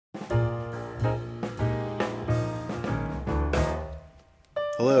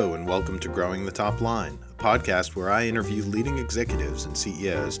Hello and welcome to Growing the Top Line, a podcast where I interview leading executives and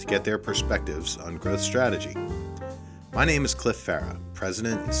CEOs to get their perspectives on growth strategy. My name is Cliff Farah,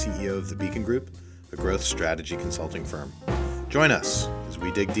 President and CEO of the Beacon Group, a growth strategy consulting firm. Join us as we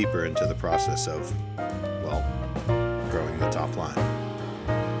dig deeper into the process of, growing the top line.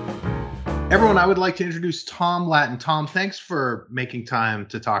 Everyone, I would like to introduce Tom Lattin. Tom, thanks for making time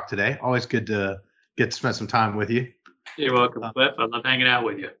to talk today. Always good to get to spend some time with you. You're welcome, Cliff. I love hanging out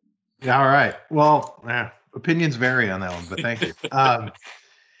with you. Yeah, all right. Well, opinions vary on that one, but thank you.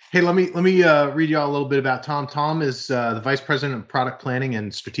 Hey, let me read you all a little bit about Tom. Tom is the Vice President of Product Planning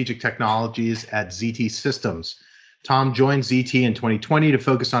and Strategic Technologies at ZT Systems. Tom joined ZT in 2020 to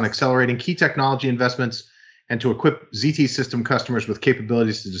focus on accelerating key technology investments and to equip ZT System customers with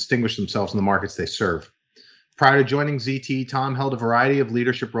capabilities to distinguish themselves in the markets they serve. Prior to joining ZT, Tom held a variety of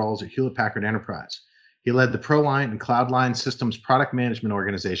leadership roles at Hewlett Packard Enterprise. He led the ProLiant and CloudLine Systems product management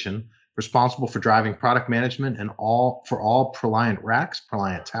organization, responsible for driving product management and all ProLiant racks,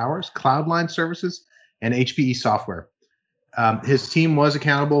 ProLiant towers, CloudLine services, and HPE software. His team was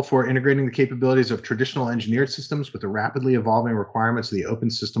accountable for integrating the capabilities of traditional engineered systems with the rapidly evolving requirements of the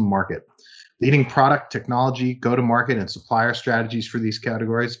open system market. Leading product, technology, go-to-market, and supplier strategies for these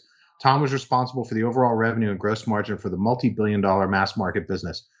categories, Tom was responsible for the overall revenue and gross margin for the multi-billion-dollar mass market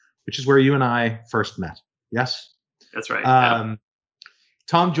business, which is where you and I first met. Yes? That's right.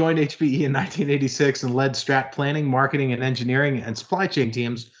 Tom joined HPE in 1986 and led strat planning, marketing, and engineering and supply chain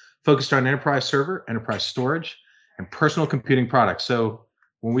teams focused on enterprise server, enterprise storage, and personal computing products. So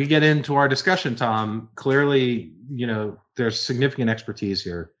when we get into our discussion, Tom, clearly, there's significant expertise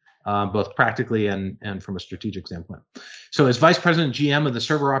here, both practically and from a strategic standpoint. So as Vice President GM of the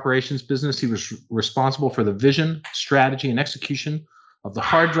server operations business, he was responsible for the vision, strategy, and execution of the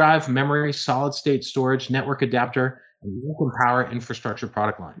hard drive, memory, solid state storage, network adapter, and Lincoln Power infrastructure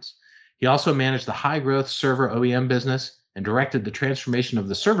product lines. He also managed the high growth server OEM business and directed the transformation of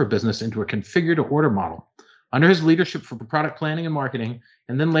the server business into a configure to order model. Under his leadership for product planning and marketing,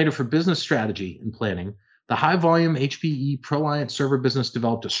 and then later for business strategy and planning, the high volume HPE ProLiant server business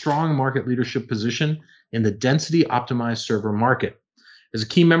developed a strong market leadership position in the density optimized server market. As a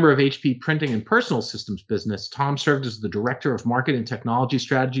key member of HP Printing and Personal Systems business, Tom served as the Director of Market and Technology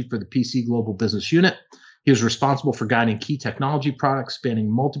Strategy for the PC Global Business Unit. He was responsible for guiding key technology products spanning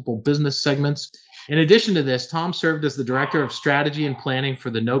multiple business segments. In addition to this, Tom served as the Director of Strategy and Planning for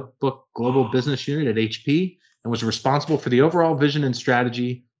the Notebook Global Business Unit at HP and was responsible for the overall vision and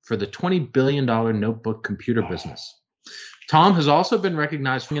strategy for the $20 billion notebook computer business. Tom has also been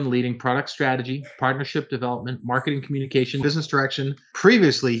recognized in leading product strategy, partnership development, marketing communication, business direction.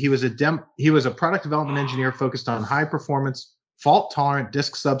 Previously, he was a product development engineer focused on high performance, fault-tolerant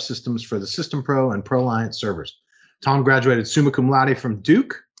disk subsystems for the System Pro and ProLiant servers. Tom graduated summa cum laude from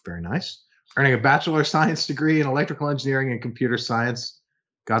Duke, very nice, earning a Bachelor of Science degree in electrical engineering and computer science.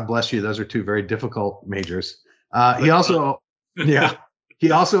 God bless you, those are two very difficult majors. He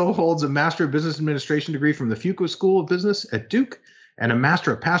also holds a Master of Business Administration degree from the Fuqua School of Business at Duke and a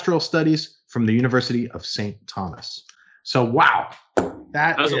Master of Pastoral Studies from the University of St. Thomas. So, wow.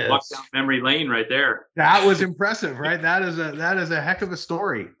 That was a walk down memory lane right there. That was impressive, right? That is a heck of a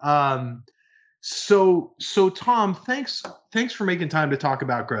story. So Tom, thanks for making time to talk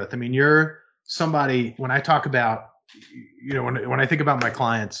about growth. I mean, you're somebody, when I talk about, when I think about my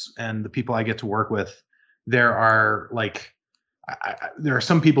clients and the people I get to work with, there are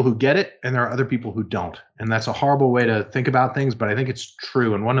some people who get it and there are other people who don't. And that's a horrible way to think about things, but I think it's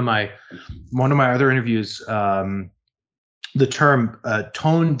true. And one of my other interviews, the term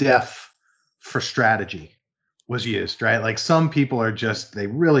tone deaf for strategy was used, right? Like some people are they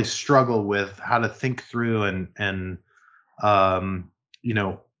really struggle with how to think through and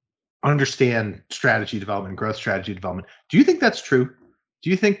understand strategy development, growth strategy development. Do you think that's true? Do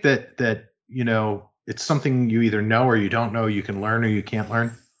you think that it's something you either know or you don't know, you can learn or you can't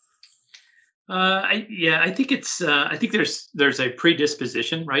learn? I think it's. I think there's a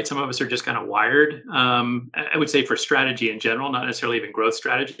predisposition, right? Some of us are just kind of wired. I would say for strategy in general, not necessarily even growth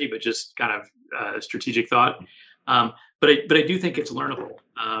strategy, but just kind of strategic thought. But I do think it's learnable,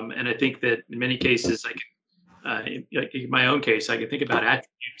 and I think that in many cases, in my own case, I can think about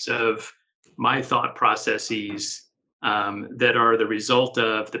attributes of my thought processes that are the result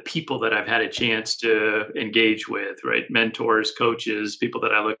of the people that I've had a chance to engage with, right? Mentors, coaches, people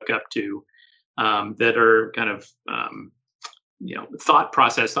that I look up to. That are kind of,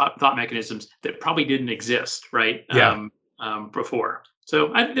 thought mechanisms that probably didn't exist, right? Before.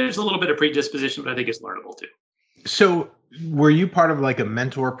 So there's a little bit of predisposition, but I think it's learnable too. So were you part of like a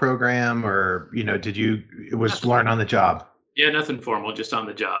mentor program or, did you, it was learn on the job? Yeah, nothing formal, just on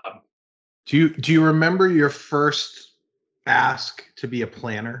the job. Do you remember your first ask to be a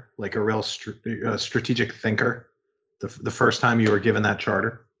planner, like a real strategic thinker, the first time you were given that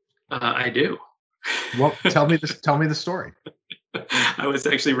charter? I do. Well, tell me this. Tell me the story. I was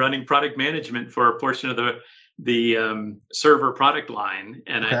actually running product management for a portion of the server product line,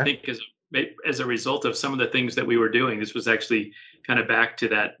 and I Okay. think as a result of some of the things that we were doing, this was actually kind of back to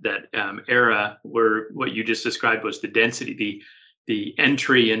that era where what you just described was the density, the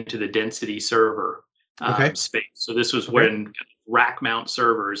entry into the density server Okay. space. So this was Okay. when rack mount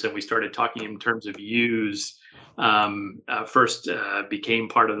servers, and we started talking in terms of use, first became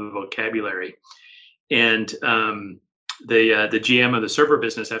part of the vocabulary. And the GM of the server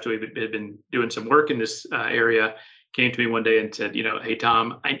business, after we had been doing some work in this area, came to me one day and said, hey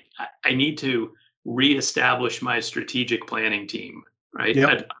Tom, I need to reestablish my strategic planning team, right? Yep.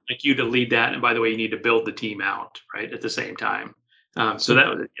 I'd like you to lead that, and by the way, you need to build the team out, right, at the same time. So So,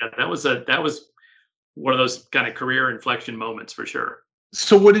 that was one of those kind of career inflection moments for sure.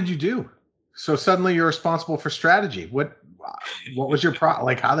 so what did you do? So suddenly you're responsible for strategy. What was your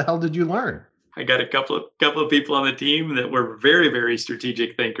like? How the hell did you learn? I got a couple of people on the team that were very, very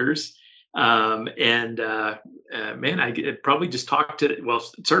strategic thinkers. And man, I probably just talked to, well,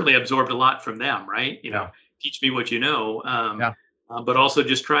 certainly absorbed a lot from them, right? Yeah. Teach me what you know. Yeah. But also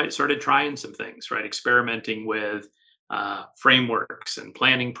just started trying some things, right? Experimenting with frameworks and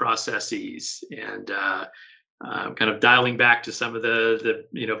planning processes, and kind of dialing back to some of the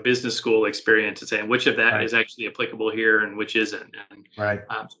business school experience and saying which of that Right. is actually applicable here and which isn't. And Right.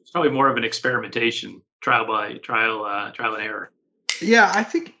 it's probably more of an experimentation, trial and error. Yeah, I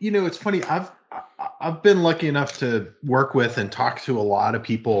think it's funny. I've been lucky enough to work with and talk to a lot of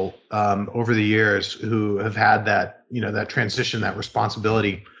people over the years who have had that that transition, that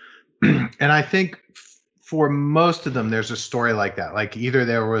responsibility, and I think for most of them, there's a story like that. Like either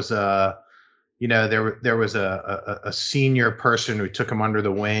there was there was a senior person who took them under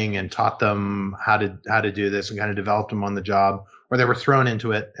the wing and taught them how to do this and kind of developed them on the job, or they were thrown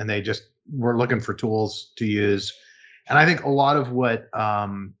into it and they just were looking for tools to use. And I think a lot of what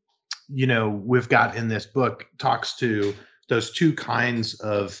we've got in this book talks to those two kinds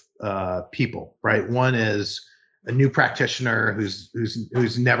of people, right? One is a new practitioner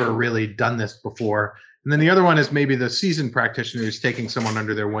who's never really done this before, and then the other one is maybe the seasoned practitioner who's taking someone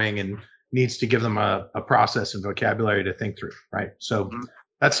under their wing and needs to give them a process and vocabulary to think through, right? So Mhm.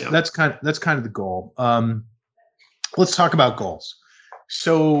 that's kind of the goal. Let's talk about goals.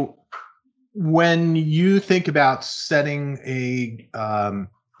 So when you think about setting a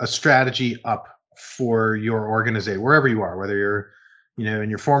strategy up for your organization, wherever you are, whether you're in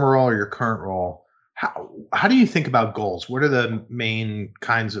your former role or your current role, how do you think about goals? What are the main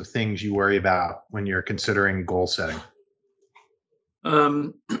kinds of things you worry about when you're considering goal setting?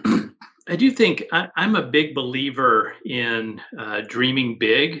 Um, I do think I'm a big believer in dreaming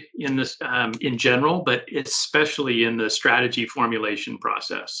big in this in general, but especially in the strategy formulation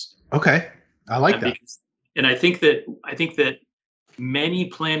process. Okay, I like that. And I think that many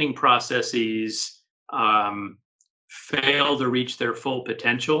planning processes fail to reach their full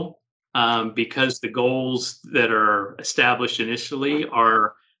potential because the goals that are established initially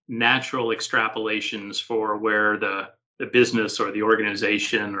are natural extrapolations for where the business or the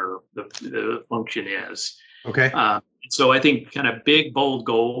organization or the function is. Okay. So I think kind of big, bold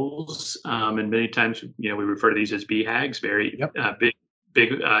goals, and many times we refer to these as BHAGs, very Yep.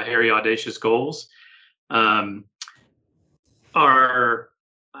 big, hairy, audacious goals, are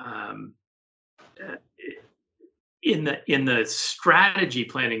in the strategy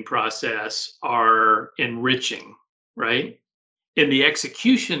planning process are enriching, right? In the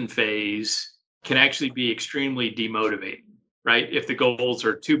execution phase can actually be extremely demotivating, right? If the goals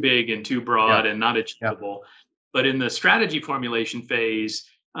are too big and too broad and not achievable. But in the strategy formulation phase,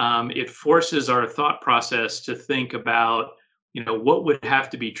 it forces our thought process to think about, what would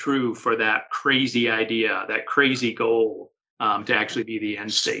have to be true for that crazy idea, that crazy goal, to actually be the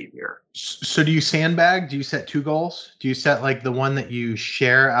end state here. So do you sandbag? Do you set two goals? Do you set like the one that you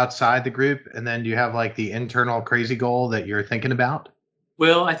share outside the group, and then do you have like the internal crazy goal that you're thinking about?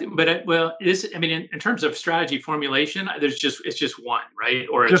 Well, I think, in terms of strategy formulation, it's just one, right?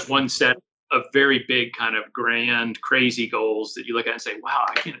 Or it's Just one set of very big, kind of grand, crazy goals that you look at and say, "Wow,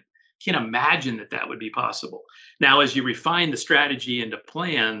 I can't imagine that would be possible." Now, as you refine the strategy into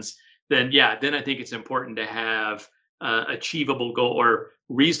plans, then I think it's important to have achievable goal or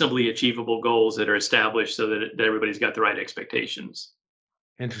reasonably achievable goals that are established so that everybody's got the right expectations.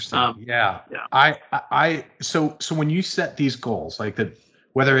 interesting. Yeah. Yeah. So when you set these goals, like that,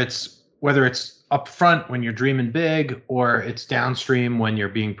 whether it's whether it's upfront when you're dreaming big or it's downstream when you're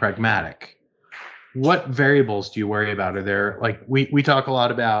being pragmatic, what variables do you worry about? Are there, like, we talk a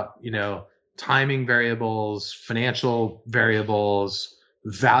lot about, timing variables, financial variables,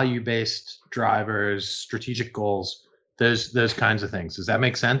 value-based drivers, strategic goals, those kinds of things. Does that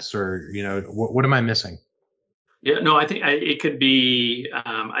make sense? Or, what am I missing? Yeah, no, I think it could be,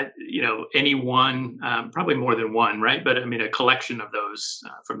 any one, probably more than one, right? But I mean, a collection of those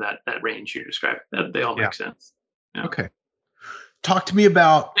from that range you described. They all Yeah. make sense. Yeah. Okay. Talk to me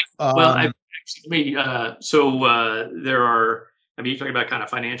about. Well, there are. I mean, you're talking about kind of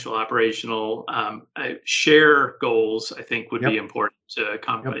financial, operational, share goals. I think would be important to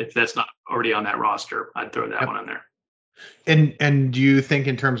if that's not already on that roster. I'd throw that one on there. And do you think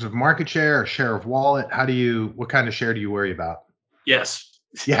in terms of market share or share of wallet? What kind of share do you worry about? Yes.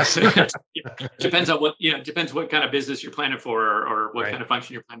 Yes. Depends on depends what kind of business you're planning for or what kind of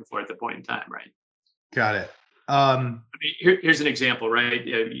function you're planning for at the point in time, right? Got it. I mean, here's an example, right?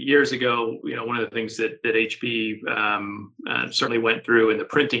 Years ago, one of the things that HP certainly went through in the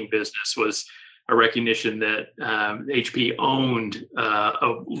printing business was a recognition that HP owned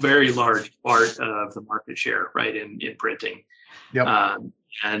a very large part of the market share, right, in printing. Yep.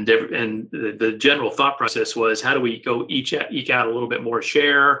 And the general thought process was, how do we go eke out a little bit more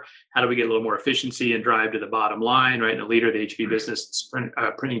share? How do we get a little more efficiency and drive to the bottom line, right? And the leader of the HP business,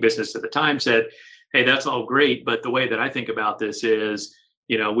 printing business at the time said, hey, that's all great, but the way that I think about this is,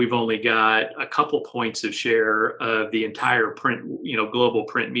 we've only got a couple points of share of the entire print, global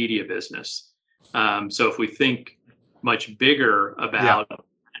print media business. So if we think much bigger about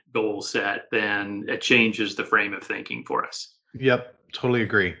goal set, then it changes the frame of thinking for us. Yep, totally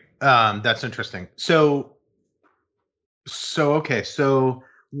agree. That's interesting. So okay. So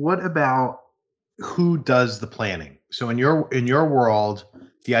what about who does the planning? So in your world,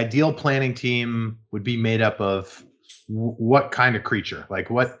 the ideal planning team would be made up of what kind of creature? Like,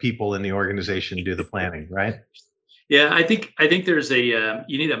 what people in the organization do the planning, right? Yeah, I think there's you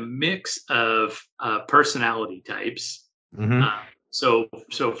need a mix of personality types. Mm-hmm. So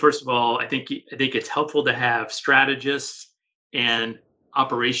first of all, I think it's helpful to have strategists and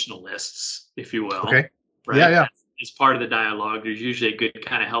operationalists, if you will. Okay. Right? Yeah. As part of the dialogue, there's usually a good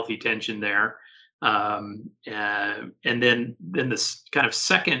kind of healthy tension there. And then this kind of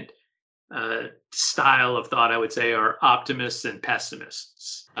second style of thought, I would say, are optimists and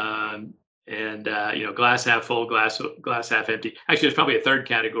pessimists. Glass half full, glass half empty. Actually, there's probably a third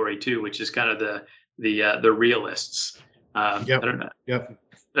category too, which is kind of the realists. I don't know. Yep.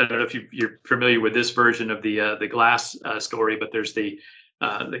 I don't know if you're familiar with this version of the glass story, but there's the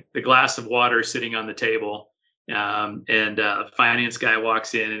glass of water sitting on the table, and a finance guy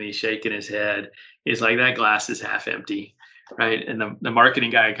walks in and he's shaking his head. He's like, that glass is half empty, right? And the marketing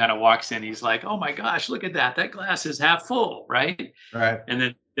guy kind of walks in. He's like, oh my gosh, look at that! That glass is half full, right? Right. And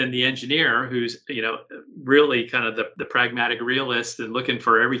then the engineer, who's really kind of the pragmatic realist and looking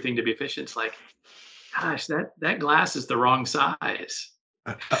for everything to be efficient, is like, gosh, that glass is the wrong size.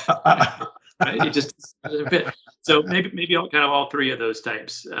 Right? It just doesn't fit. So maybe all three of those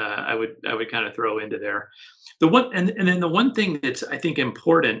types I would kind of throw into there. The one thing that's, I think,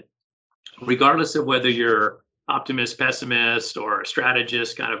 important, regardless of whether you're optimist, pessimist, or a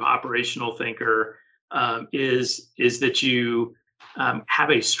strategist, kind of operational thinker, is that you have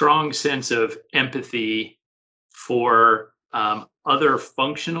a strong sense of empathy for other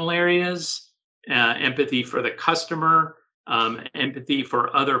functional areas, empathy for the customer, empathy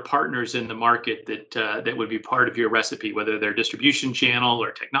for other partners in the market that would be part of your recipe, whether they're distribution channel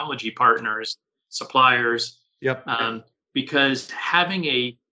or technology partners, suppliers. Yep. Because having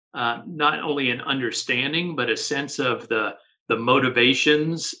a not only an understanding, but a sense of the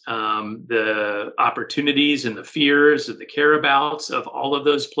motivations, the opportunities and the fears and the careabouts of all of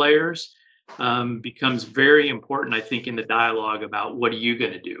those players becomes very important, I think, in the dialogue about what are you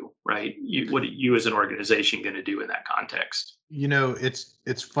going to do, right? What are you as an organization going to do in that context?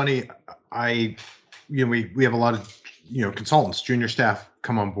 It's funny. We have a lot of consultants, junior staff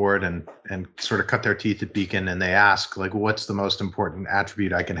come on board and sort of cut their teeth at Beacon, and they ask, like, what's the most important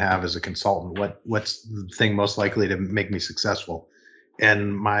attribute I can have as a consultant? What's the thing most likely to make me successful?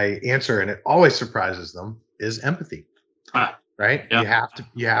 And my answer, and it always surprises them, is empathy. Right? Yeah.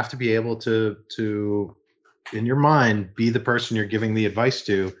 You have to be able to in your mind be the person you're giving the advice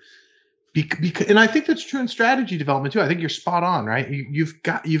to. And I think that's true in strategy development too. I think you're spot on, right? You've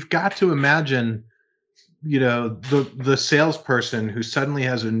got to imagine, the salesperson who suddenly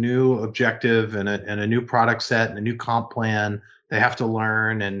has a new objective and a new product set and a new comp plan they have to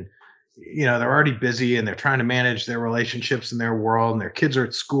learn, and they're already busy and they're trying to manage their relationships in their world, and their kids are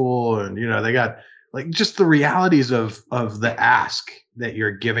at school, and they got like just the realities of the ask that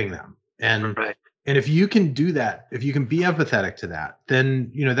you're giving them. And Right. and if you can do that, if you can be empathetic to that,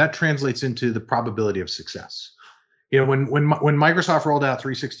 then that translates into the probability of success. When Microsoft rolled out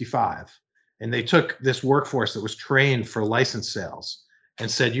 365 and they took this workforce that was trained for license sales and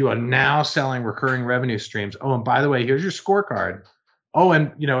said, you are now selling recurring revenue streams. Oh, and by the way, here's your scorecard. Oh,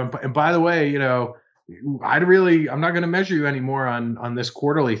 and and by the way, I'm not going to measure you anymore on this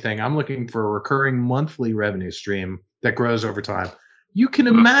quarterly thing. I'm looking for a recurring monthly revenue stream that grows over time. You can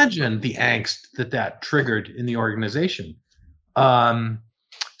imagine the angst that triggered in the organization.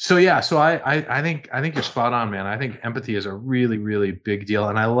 So I think you're spot on, man. I think empathy is a really, really big deal,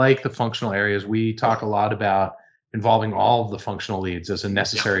 and I like the functional areas. We talk a lot about involving all of the functional leads as a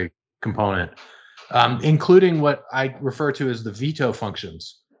necessary component, including what I refer to as the veto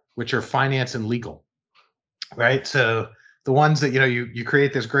functions, which are finance and legal, right? So the ones that you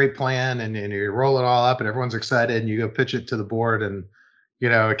create this great plan and you roll it all up and everyone's excited and you go pitch it to the board and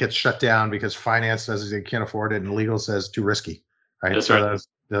it gets shut down because finance says they can't afford it and legal says too risky, right? That's so right.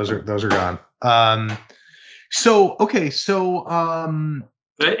 those are gone. And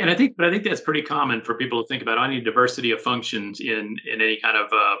I think that's pretty common for people to think about. I need diversity of functions in any kind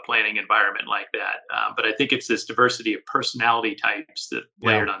of planning environment like that. But I think it's this diversity of personality types that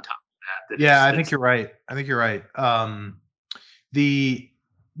layered on top of that. I think you're right. I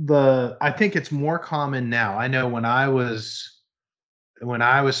think it's more common now. I know when I was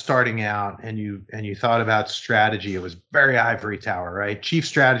starting out and you thought about strategy, it was very ivory tower, right? Chief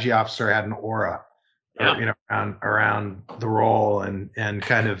strategy officer had an aura, around the role and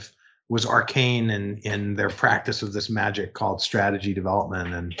kind of was arcane in their practice of this magic called strategy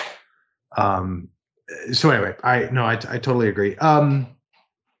development. And so anyway, I totally agree.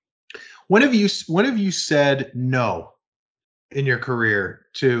 When have you said no in your career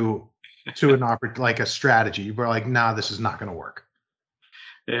to an like a strategy? You were like, nah, this is not going to work.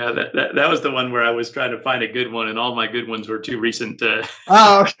 Yeah, that was the one where I was trying to find a good one, and all my good ones were too recent.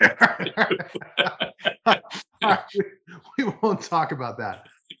 Oh, okay. We won't talk about that.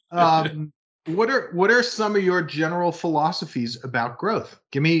 What are some of your general philosophies about growth?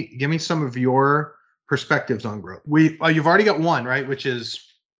 Give me some of your perspectives on growth. You've already got one, right, which is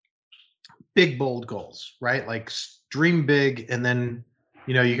big, bold goals, right? Like dream big, and then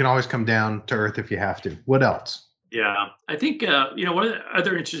you can always come down to earth if you have to. What else? Yeah, I think one of the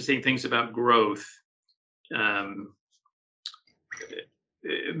other interesting things about growth,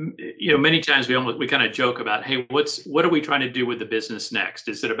 many times we kind of joke about, hey, what are we trying to do with the business next?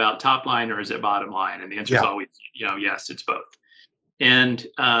 Is it about top line or is it bottom line? And the answer is always, yes, it's both. And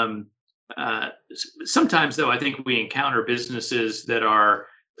sometimes, though, I think we encounter businesses that are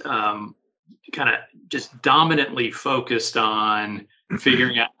kind of just dominantly focused on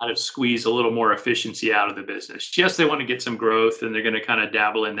figuring out how to squeeze a little more efficiency out of the business. Yes, they want to get some growth and they're going to kind of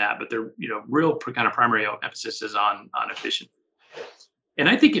dabble in that, but their real kind of primary emphasis is on efficiency. And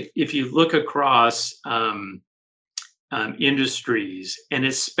I think if you look across industries, and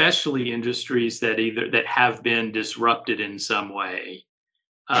especially industries that have been disrupted in some way,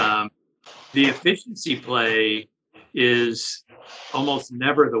 the efficiency play is almost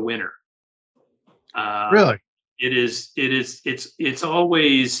never the winner. Really? It's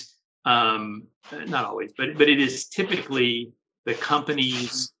always not always, but it is typically the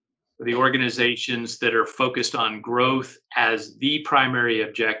companies, the organizations that are focused on growth as the primary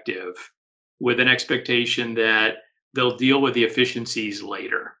objective, with an expectation that they'll deal with the efficiencies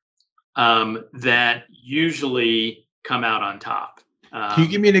later, that usually come out on top. Can you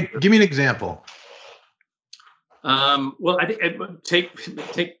give me an example? Well, I think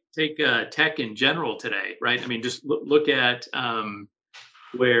take tech in general today, right? I mean, just look at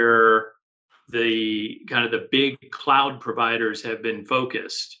where the kind of the big cloud providers have been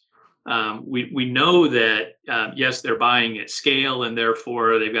focused. We know that yes, they're buying at scale, and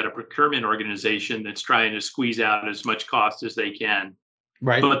therefore they've got a procurement organization that's trying to squeeze out as much cost as they can.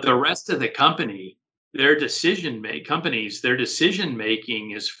 Right. But the rest of the company, their decision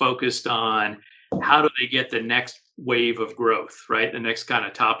making is focused on how do they get the next wave of growth, right? The next kind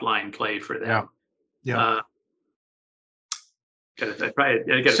of top line play for them. Yeah. I got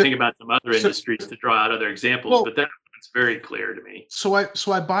to think about some other industries to draw out other examples, but that's very clear to me. So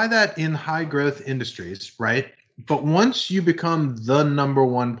I buy that in high growth industries, right? But once you become the number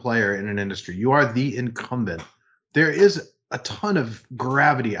one player in an industry, you are the incumbent. There is a ton of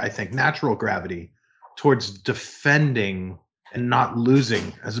gravity, I think, natural gravity, towards defending and not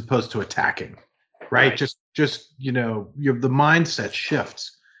losing as opposed to attacking, right? Just the mindset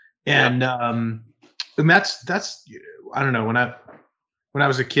shifts. And that's I don't know, when I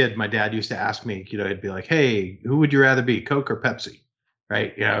was a kid, my dad used to ask me, he'd be like, "Hey, who would you rather be, Coke or Pepsi?"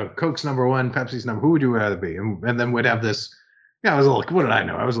 Right? Coke's number one, Pepsi's number. Who would you rather be? And then we'd have this. Yeah, I was a little. What did I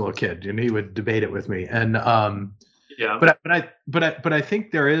know? I was a little kid, and he would debate it with me. And Yeah. but I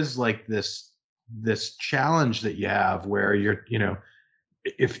think there is like this challenge that you have where you're,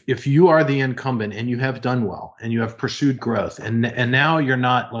 if you are the incumbent and you have done well and you have pursued growth, and now you're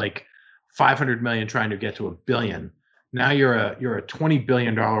not like 500 million trying to get to a billion. Now you're a $20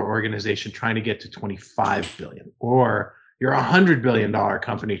 billion organization trying to get to 25 billion, or you're a $100 billion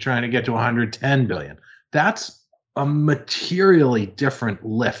company trying to get to 110 billion. That's a materially different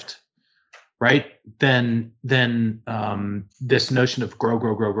lift, right? Than this notion of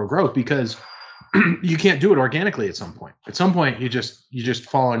grow, because you can't do it organically at some point. At some point, you just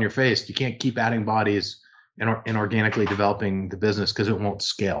fall on your face. You can't keep adding bodies and organically developing the business because it won't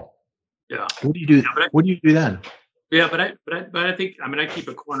scale. Yeah. What do you do? Yeah, what do you do then? Yeah, but I think, I mean, I keep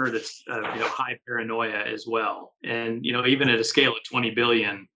a corner that's high paranoia as well, and even at a scale of 20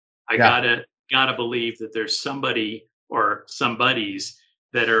 billion, I gotta believe that there's somebody or somebodies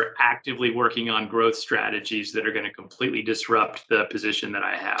that are actively working on growth strategies that are going to completely disrupt the position that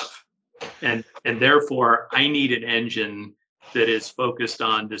I have, and therefore I need an engine that is focused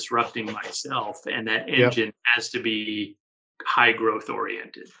on disrupting myself, and that engine has to be high growth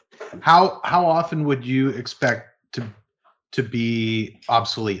oriented. How often would you expect to be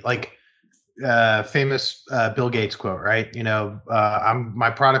obsolete? Like famous Bill Gates quote, right? My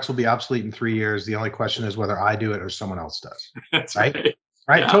products will be obsolete in 3 years. The only question is whether I do it or someone else does. That's right.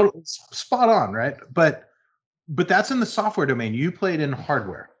 Yeah. Totally spot on, right? But that's in the software domain. You played in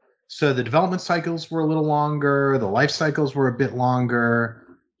hardware, so the development cycles were a little longer. The life cycles were a bit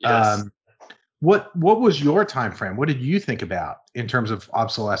longer. Yes. What was your time frame? What did you think about in terms of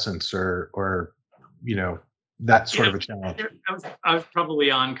obsolescence or that sort of a challenge? I was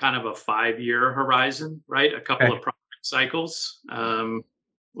probably on kind of a 5-year horizon, right? A couple of product cycles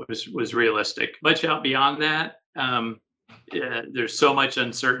was realistic. Much out beyond that, there's so much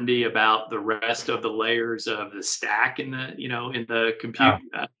uncertainty about the rest of the layers of the stack in the in the compute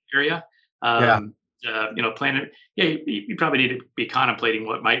area. Planet. Yeah, you probably need to be contemplating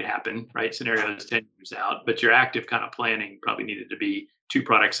what might happen, right? Scenarios 10 years out, but your active kind of planning probably needed to be 2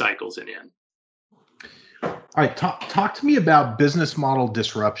 product cycles and in. All right, talk to me about business model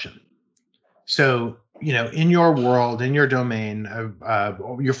disruption. So, in your world, in your domain,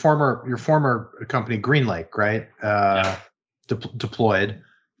 your former company, GreenLake, right? Deployed.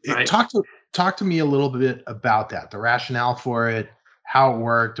 Right. Talk to me a little bit about that, the rationale for it, how it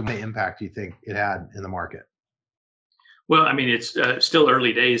worked, and what impact you think it had in the market. Well, I mean, it's still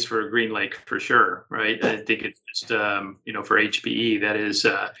early days for GreenLake for sure, right? I think it's just for HPE, that is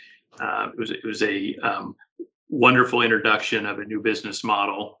it was a wonderful introduction of a new business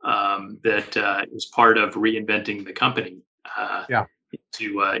model that was part of reinventing the company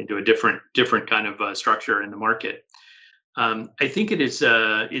into a different kind of structure in the market. I think it is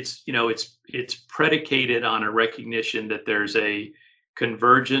it's predicated on a recognition that there's a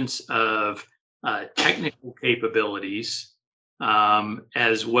convergence of technical capabilities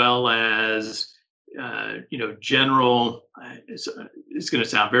as well as general, it's going to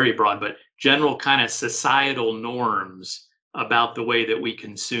sound very broad, but general kind of societal norms about the way that we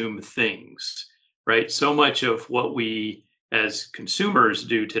consume things, right? So much of what we as consumers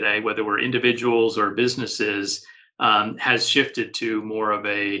do today, whether we're individuals or businesses, has shifted to more of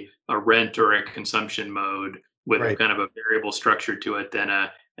a rent or a consumption mode with a kind of a variable structure to it than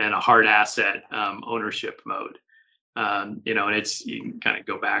a hard asset ownership mode. And it's, you can kind of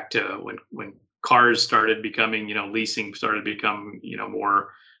go back to when cars started becoming, leasing started to become,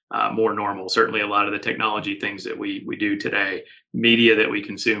 more normal. Certainly a lot of the technology things that we do today, media that we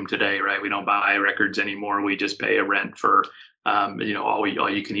consume today, right? We don't buy records anymore. We just pay a rent for, all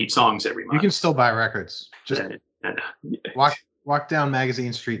you can eat songs every month. You can still buy records. Just walk down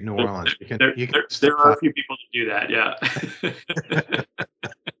Magazine Street in New Orleans. There are a few people that do that.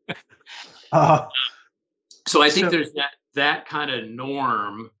 Yeah. So I think there's that kind of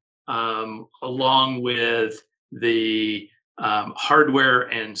norm, along with the hardware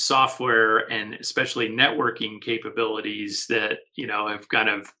and software and especially networking capabilities that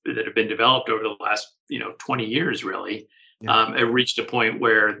have been developed over the last 20 years really. Have reached a point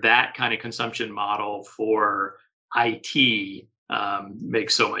where that kind of consumption model for IT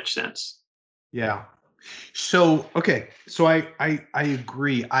makes so much sense. Yeah. So okay. So I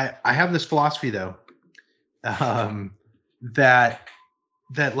agree. I have this philosophy though, that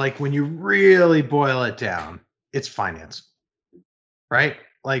like when you really boil it down, it's finance, right?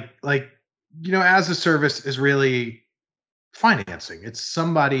 As a service is really financing. It's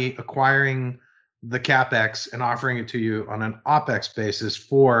somebody acquiring the CapEx and offering it to you on an OpEx basis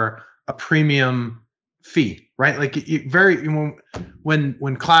for a premium fee, right? Like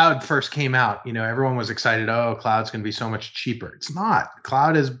when cloud first came out, everyone was excited. Oh, cloud's going to be so much cheaper. It's not.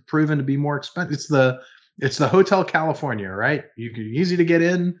 Cloud has proven to be more expensive. It's the Hotel California, right? Easy to get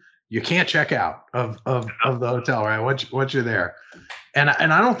in. You can't check out of the hotel, right? Once you're there, and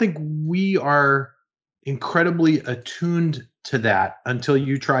I don't think we are incredibly attuned to that until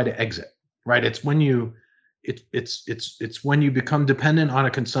you try to exit, right? It's when you become dependent on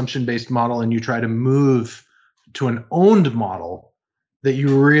a consumption-based model and you try to move to an owned model that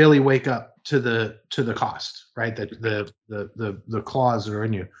you really wake up to the cost, right? That the claws are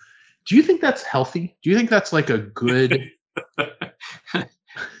in you. Do you think that's healthy? Do you think that's like a good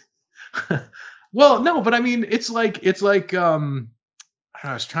well, no, but I mean it's like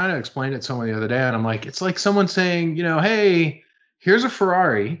I was trying to explain it to someone the other day, and I'm like, it's like someone saying, hey, here's a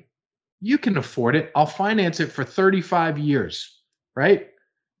Ferrari. You can afford it. I'll finance it for 35 years, right?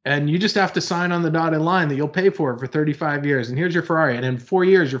 And you just have to sign on the dotted line that you'll pay for it for 35 years. And here's your Ferrari. And in 4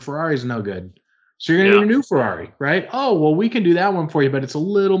 years, your Ferrari is no good. So you're going to need a new Ferrari, right? Oh, well, we can do that one for you, but it's a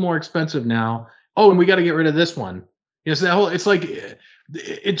little more expensive now. Oh, and we got to get rid of this one. So it's like,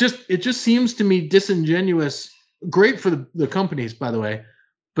 it just seems to me disingenuous. Great for the companies, by the way,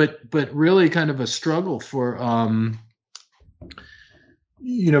 but really kind of a struggle for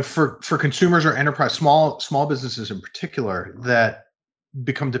for consumers or enterprise, small businesses in particular, that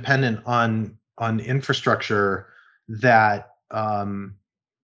become dependent on infrastructure that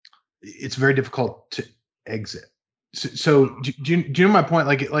it's very difficult to exit. So do you know my point?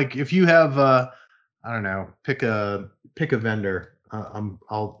 Like if you have I don't know, pick a vendor.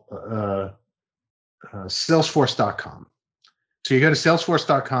 Salesforce.com. So you go to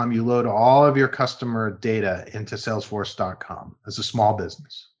Salesforce.com, you load all of your customer data into Salesforce.com as a small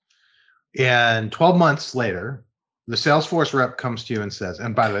business. And 12 months later, the Salesforce rep comes to you and says,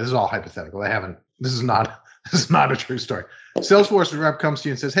 and by the way, this is all hypothetical. This is not a true story. Salesforce rep comes to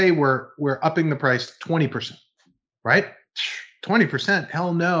you and says, hey, we're upping the price 20%, right? 20%?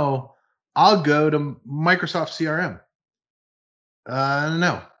 Hell no. I'll go to Microsoft CRM.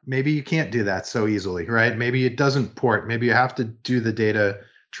 No, maybe you can't do that so easily, right? Maybe it doesn't port. Maybe you have to do the data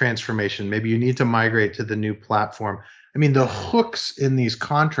transformation. Maybe you need to migrate to the new platform. I mean, the hooks in these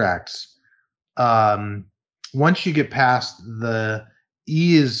contracts, once you get past the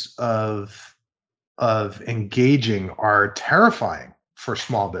ease of engaging, are terrifying for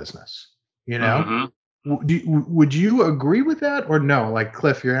small business. Mm-hmm. Would you agree with that, or no? Like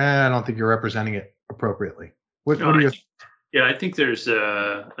Cliff, I don't think you're representing it appropriately. What are your? Yeah, I think there's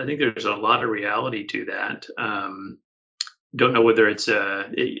a lot of reality to that. Don't know whether it's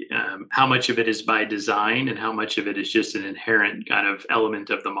how much of it is by design and how much of it is just an inherent kind of element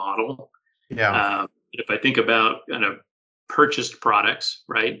of the model. Yeah. If I think about kind of purchased products,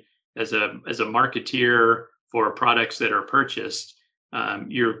 right, as a marketeer for products that are purchased,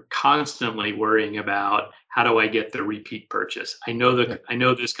 you're constantly worrying about, how do I get the repeat purchase? I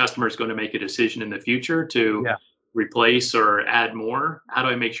know this customer is going to make a decision in the future to replace or add more. How do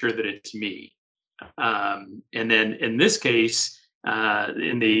I make sure that it's me? And then in this case,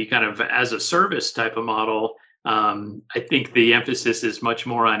 in the kind of as a service type of model, I think the emphasis is much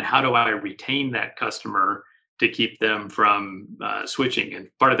more on how do I retain that customer to keep them from switching. And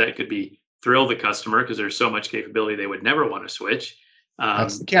part of that could be thrill the customer because there's so much capability they would never want to switch.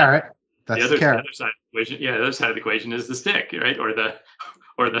 That's the carrot. That's the carrot. The other side of the equation, the other side of the equation is the stick, right, or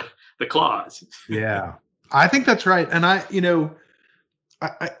the claws. Yeah, I think that's right. And I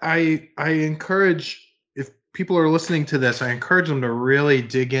encourage, if people are listening to this, I encourage them to really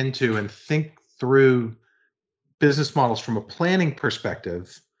dig into and think through business models from a planning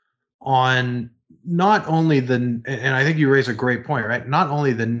perspective on not only and I think you raise a great point, right? Not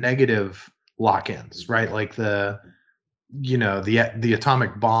only the negative lock-ins, right? Like the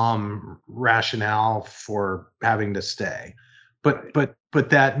atomic bomb rationale for having to stay, but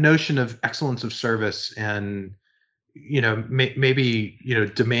that notion of excellence of service and maybe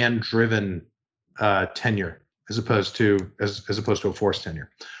demand driven tenure as opposed to a forced tenure.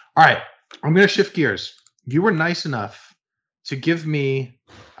 All right, I'm going to shift gears. You were nice enough to give me,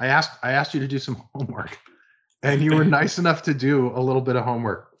 I asked you to do some homework, and you were nice enough to do a little bit of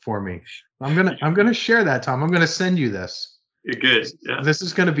homework for me. I'm gonna share that, Tom. I'm gonna send you this. You're good. Yeah. This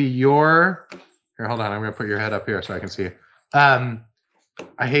is gonna be your. Here, hold on. I'm gonna put your head up here so I can see you. I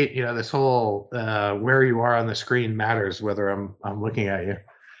hate this whole where you are on the screen matters whether I'm looking at you.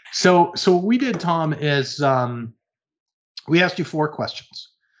 So what we did, Tom, is we asked you 4 questions.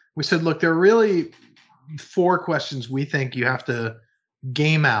 We said, look, there are really 4 questions we think you have to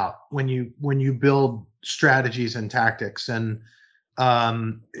game out when you build strategies and tactics. And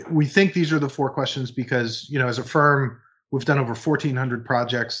we think these are the 4 questions because, as a firm, we've done over 1,400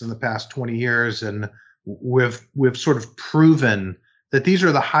 projects in the past 20 years, and we've sort of proven that these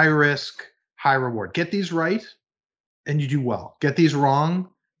are the high risk, high reward. Get these right, and you do well. Get these wrong,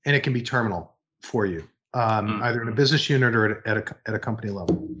 and it can be terminal for you, either in a business unit or at a company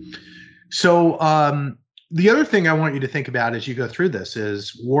level. So the other thing I want you to think about as you go through this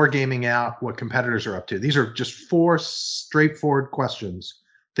is wargaming out what competitors are up to. These are just 4 straightforward questions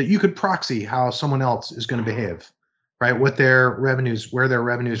that you could proxy how someone else is going to behave, right? Where their revenues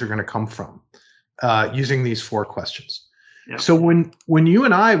are going to come from, using these 4 questions. Yeah. So when you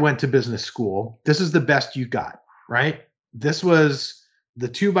and I went to business school, this is the best you got, right? This was the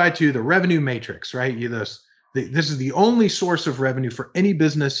 2x2, the revenue matrix, right? This is the only source of revenue for any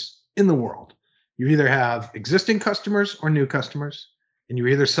business in the world. You either have existing customers or new customers, and you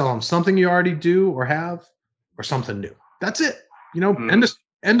either sell them something you already do or have, or something new. That's it.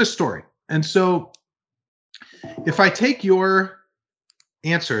 End of story. And so if I take your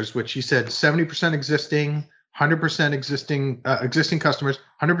answers, which you said 70% existing, 100% existing customers,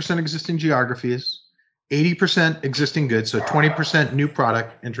 100% existing geographies, 80% existing goods, so 20% new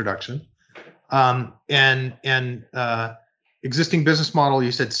product introduction, and existing business model,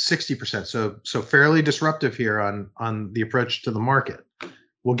 you said 60%. So fairly disruptive here on the approach to the market.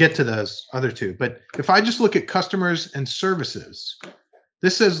 We'll get to those other 2. But if I just look at customers and services,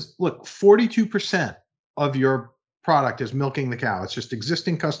 this says, look, 42% of your product is milking the cow. It's just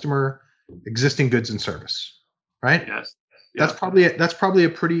existing customer, existing goods and service, right? Yes. That's probably a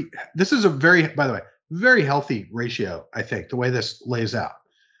pretty, this is by the way, very healthy ratio, I think, the way this lays out.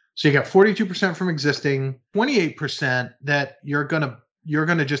 So you got 42% from existing, 28% that you're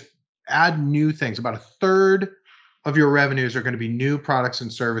gonna just add new things. About a third of your revenues are going to be new products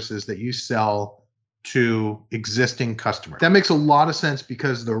and services that you sell to existing customers. That makes a lot of sense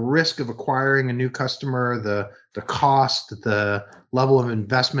because the risk of acquiring a new customer, the cost, the level of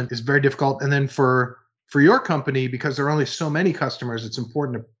investment is very difficult. And then for your company, because there are only so many customers, it's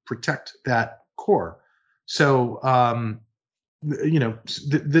important to protect that core. So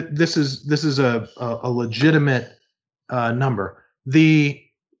this is a legitimate number.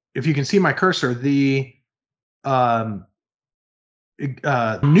 If you can see my cursor, the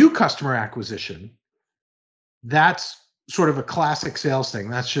new customer acquisition, that's sort of a classic sales thing.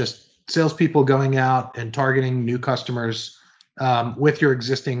 That's just salespeople going out and targeting new customers with your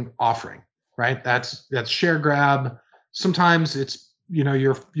existing offering, right? That's share grab. Sometimes it's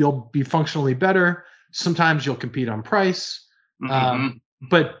you'll be functionally better. Sometimes you'll compete on price.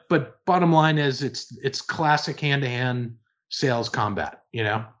 But bottom line is it's classic hand-to-hand sales combat.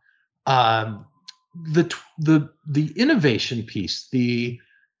 The innovation piece, the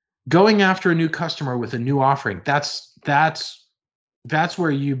going after a new customer with a new offering, that's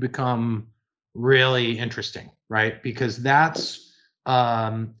where you become really interesting, right? Because that's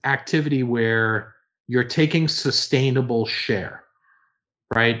activity where you're taking sustainable share,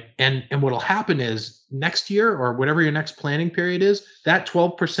 right? And what'll happen is next year or whatever your next planning period is, that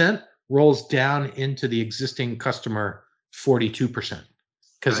 12% rolls down into the existing customer 42%.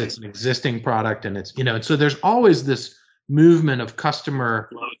 Because it's an existing product and it's, so there's always this movement of customer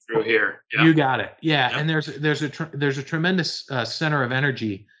flow through here. Yep. You got it. Yeah. Yep. And there's a tremendous center of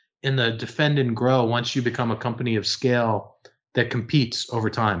energy in the defend and grow once you become a company of scale that competes over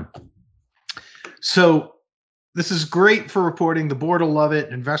time. So this is great for reporting. The board will love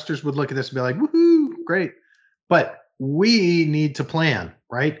it. Investors would look at this and be like, woohoo, great. But we need to plan,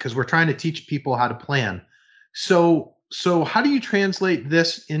 right? Because we're trying to teach people how to plan. So how do you translate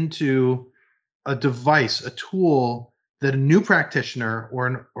this into a device, a tool that a new practitioner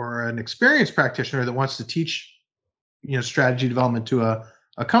or an experienced practitioner that wants to teach, strategy development to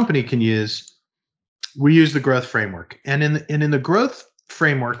a company can use? We use the growth framework. And in the growth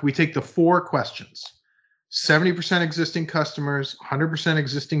framework, we take the 4 questions: 70% existing customers, 100%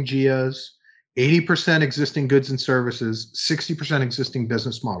 existing geos, 80% existing goods and services, 60% existing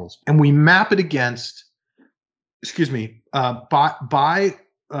business models. And we map it against, by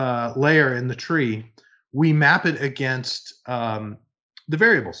layer in the tree, we map it against the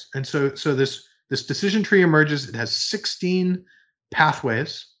variables. And so this decision tree emerges. It has 16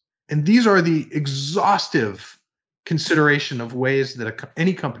 pathways, and these are the exhaustive consideration of ways that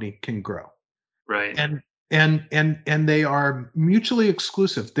any company can grow. Right. And they are mutually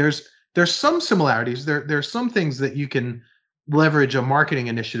exclusive. There's some similarities. There's some things that you can leverage a marketing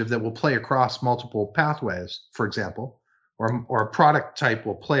initiative that will play across multiple pathways, for example, or a product type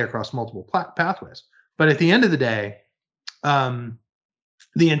will play across multiple pathways. But at the end of the day, the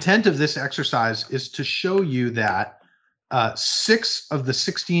intent of this exercise is to show you that 6 of the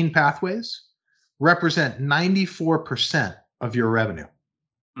 16 pathways represent 94% of your revenue.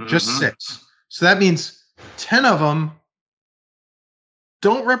 Just 6. So that means 10 of them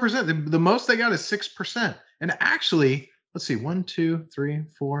don't represent. The most they got is 6%. And actually, let's see, 1, 2, 3,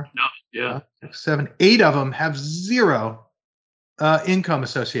 4, 5, 6, 7, 8 of them have 0 income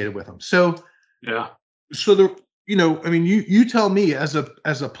associated with them. So you tell me as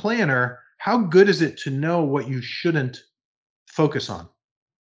a planner, how good is it to know what you shouldn't focus on?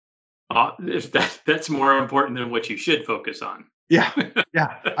 If that's more important than what you should focus on. Yeah,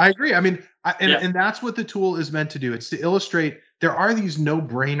 I agree. I mean, and that's what the tool is meant to do. It's to illustrate there are these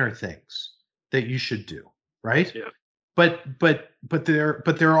no-brainer things that you should do, right? Yeah. But there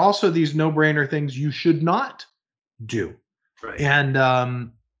are also these no-brainer things you should not do. Right.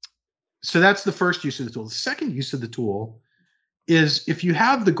 And so that's the first use of the tool. The second use of the tool is if you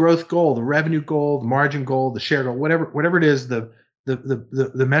have the growth goal, the revenue goal, the margin goal, the share goal, whatever it is, the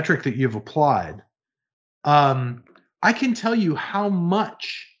metric that you've applied, I can tell you how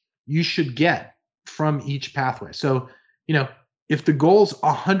much you should get from each pathway. So, if the goal's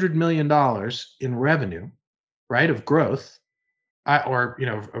 $100 million in revenue, right, of growth, of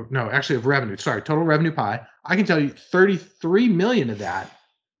revenue, total revenue pie, I can tell you 33 million of that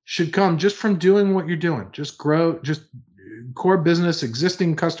should come just from doing what you're doing. Just grow, just core business,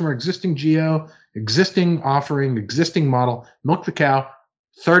 existing customer, existing geo, existing offering, existing model, milk the cow,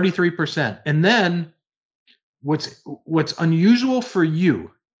 33%. And then what's unusual for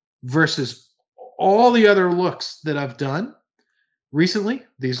you versus all the other looks that I've done recently,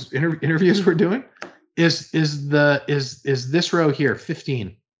 these interviews we're doing, is this row here,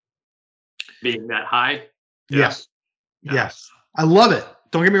 15. Being that high? Yes. I love it.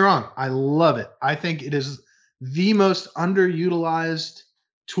 Don't get me wrong. I love it. I think it is the most underutilized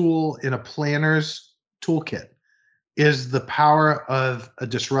tool in a planner's toolkit is the power of a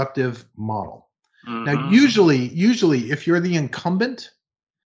disruptive model. Now, usually if you're the incumbent,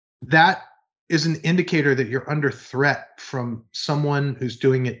 that is an indicator that you're under threat from someone who's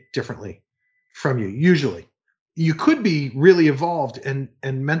doing it differently from you. Usually you could be really evolved and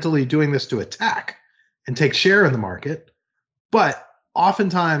mentally doing this to attack and take share in the market. But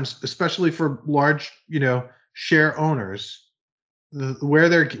oftentimes, especially for large, share owners, where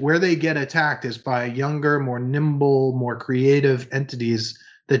they get attacked is by younger, more nimble, more creative entities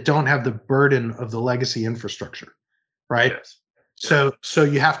that don't have the burden of the legacy infrastructure, right? Yes. So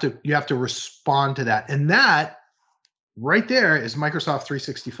you have to respond to that, and that right there is Microsoft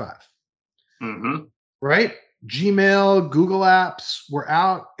 365, right? Gmail, Google Apps were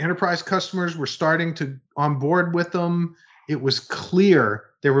out. Enterprise customers were starting to onboard with them. It was clear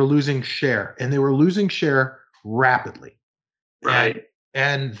they were losing share, and they were losing share rapidly. Right.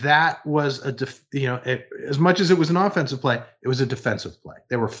 And that was as much as it was an offensive play, it was a defensive play.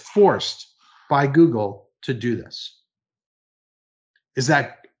 They were forced by Google to do this. Is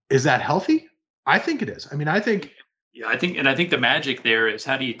that healthy? I think it is. I mean, I think the magic there is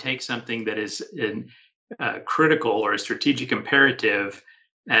how do you take something that is critical or a strategic imperative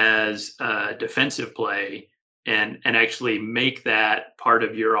as a defensive play and actually make that part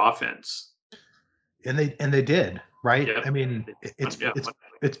of your offense. And they did, right? Yep. I mean,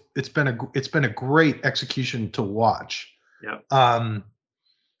 it's been a great execution to watch. Yeah.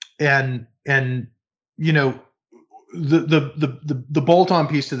 The bolt-on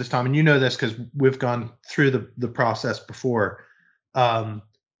piece to this, Tom, and you know this because we've gone through the process before.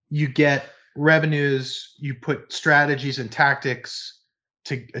 You get revenues, you put strategies and tactics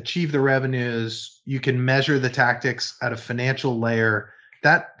to achieve the revenues. You can measure the tactics at a financial layer.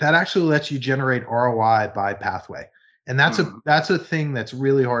 That actually lets you generate ROI by pathway. And that's a thing that's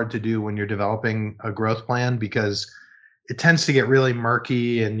really hard to do when you're developing a growth plan, because it tends to get really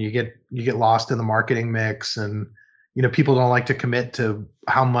murky and you get lost in the marketing mix, and people don't like to commit to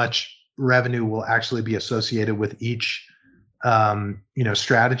how much revenue will actually be associated with each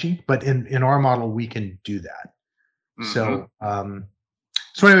strategy. But in our model, we can do that. So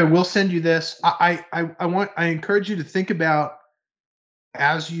anyway, we'll send you this. I encourage you to think about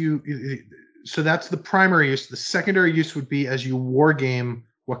so that's the primary use. The secondary use would be as you war game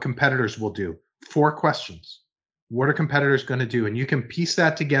what competitors will do. 4 questions. What are competitors going to do? And you can piece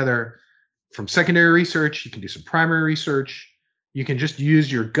that together from secondary research. You can do some primary research. You can just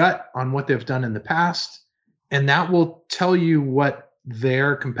use your gut on what they've done in the past, and that will tell you what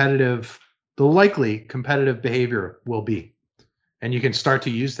the likely competitive behavior will be. And you can start to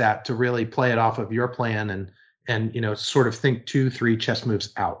use that to really play it off of your plan and sort of think 2-3 chess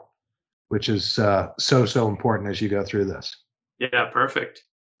moves out, which is so important as you go through this. Yeah, perfect.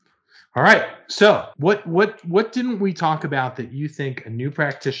 All right. So what didn't we talk about that you think a new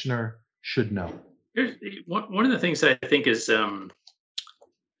practitioner should know? Here's one of the things that I think is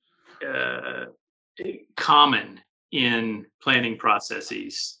common in planning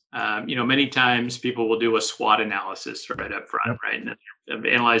processes. Many times people will do a SWOT analysis right up front, right? And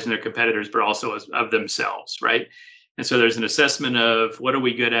analyzing their competitors, but also of themselves, right? And so there's an assessment of what are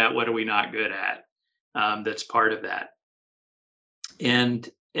we good at, what are we not good at. That's part of that. And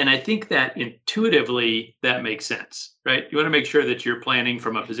I think that intuitively that makes sense, right? You want to make sure that you're planning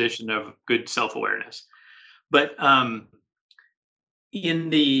from a position of good self-awareness. But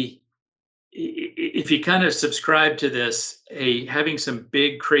if you kind of subscribe to this, having some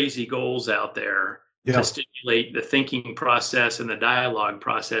big crazy goals out there to stimulate the thinking process and the dialogue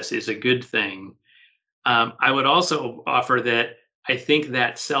process is a good thing. I would also offer that I think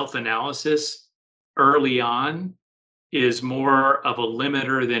that self-analysis early on is more of a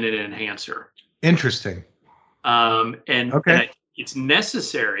limiter than an enhancer. Interesting. And it's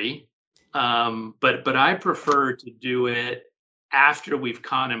necessary, but I prefer to do it after we've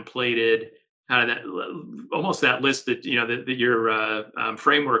contemplated kind of that, almost that list that your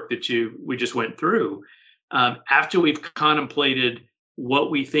framework that we just went through. After we've contemplated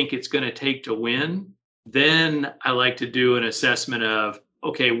what we think it's going to take to win, then I like to do an assessment of,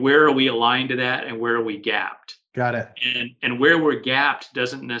 okay, where are we aligned to that and where are we gapped? Got it. And where we're gapped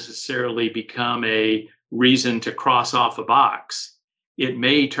doesn't necessarily become a reason to cross off a box. It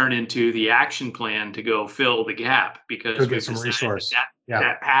may turn into the action plan to go fill the gap because get some resource.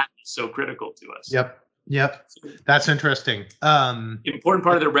 That path is so critical to us. Yep. That's interesting. Important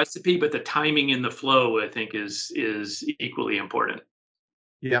part of the recipe, but the timing and the flow, I think, is equally important.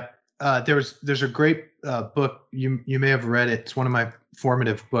 Yep. There's a great book, you may have read it. It's one of my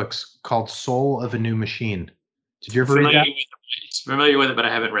formative books called Soul of a New Machine. Did you ever read that? Familiar with it, but I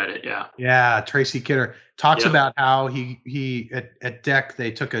haven't read it. Yeah. Tracy Kidder talks about how he at DEC,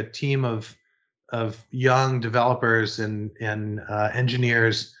 they took a team of young developers and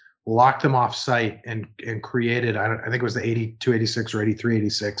engineers, locked them off site and created, I think it was the 8286 or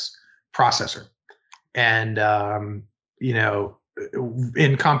 8386 processor. And,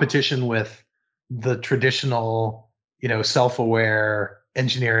 in competition with the traditional, self-aware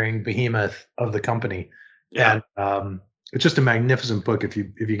engineering behemoth of the company. Yeah. And it's just a magnificent book. If you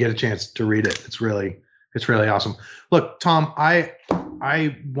get a chance to read it, it's really awesome. Look, Tom, I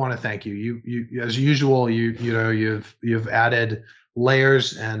want to thank you. You as usual, you've added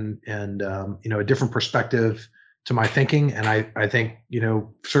layers and a different perspective to my thinking, and I think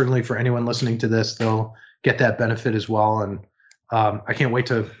certainly for anyone listening to this, they'll get that benefit as well. And I can't wait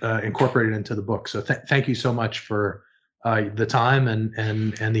to incorporate it into the book. So thank you so much for the time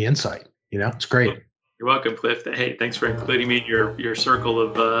and the insight. It's great. You're welcome, Cliff. Hey, thanks for including me in your circle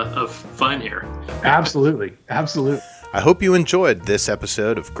of fun here. Absolutely. I hope you enjoyed this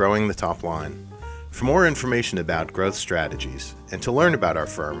episode of Growing the Top Line. For more information about growth strategies and to learn about our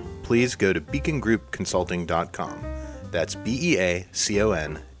firm, please go to beacongroupconsulting.com. That's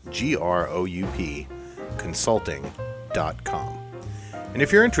BEACONGROUP consulting.com. And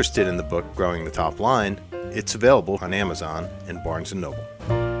if you're interested in the book Growing the Top Line, it's available on Amazon and Barnes & Noble.